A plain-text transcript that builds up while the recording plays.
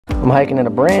I'm hiking in a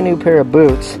brand new pair of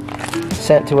boots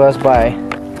sent to us by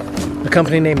a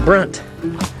company named Brunt.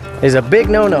 It's a big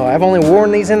no-no. I've only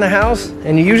worn these in the house,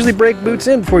 and you usually break boots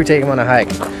in before you take them on a hike.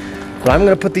 But I'm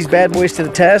gonna put these bad boys to the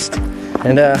test,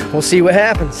 and we'll see what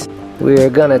happens. We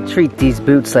are gonna treat these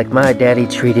boots like my daddy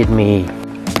treated me.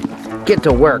 Get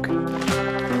to work.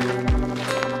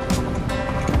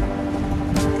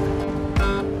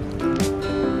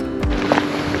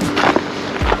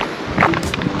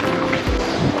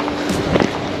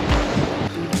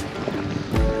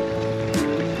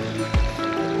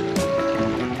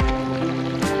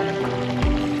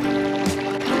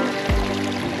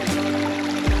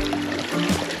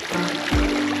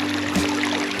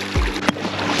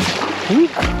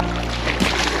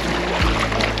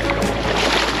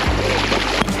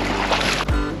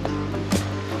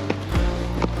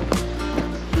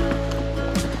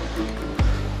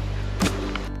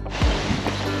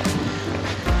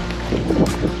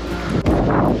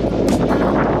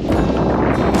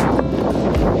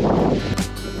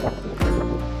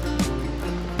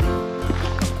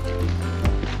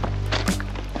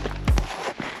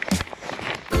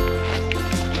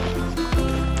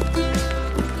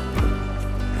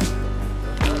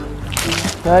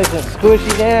 Nice and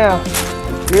squishy down.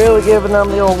 Really giving them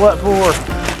the old what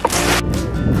for.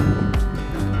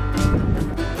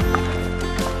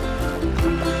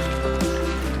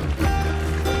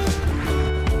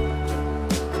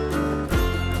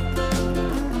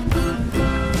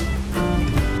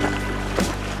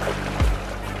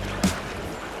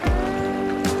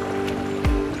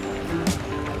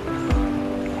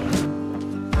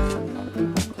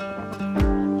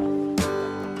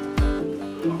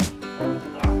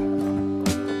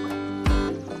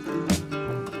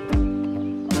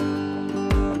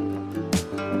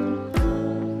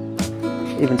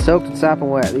 Even soaked and sopping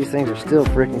wet, these things are still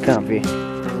freaking comfy.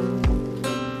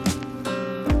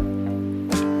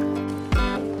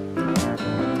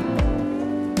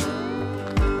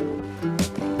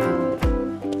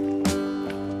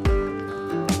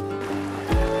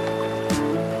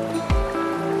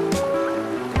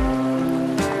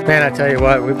 Man, I tell you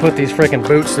what, we put these freaking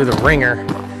boots through the ringer.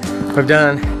 We've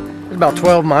done about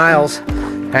 12 miles,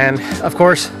 and of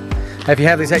course, if you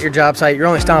have these at your job site, you're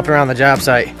only stomping around the job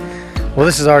site. Well,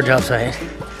 this is our job site,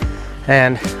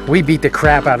 and we beat the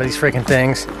crap out of these freaking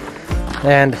things,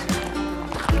 and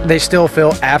they still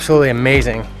feel absolutely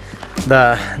amazing.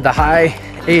 The high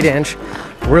 8-inch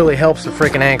really helps the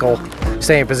freaking ankle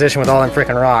stay in position with all them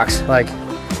freaking rocks. Like,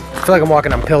 I feel like I'm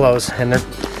walking on pillows, and they're,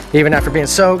 even after being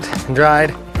soaked and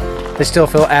dried, they still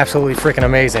feel absolutely freaking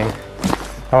amazing.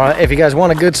 If you guys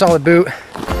want a good solid boot,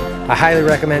 I highly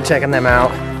recommend checking them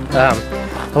out.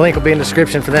 The link will be in the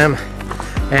description for them.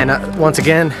 And once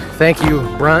again, thank you,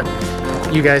 Brunt.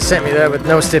 You guys sent me that with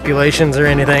no stipulations or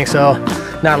anything, so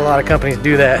not a lot of companies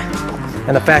do that.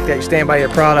 And the fact that you stand by your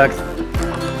product,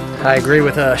 I agree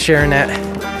with sharing that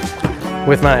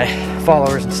with my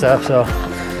followers and stuff. So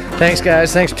thanks,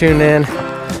 guys. Thanks for tuning in.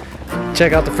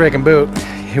 Check out the freaking boot.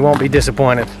 You won't be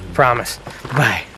disappointed. Promise. Bye.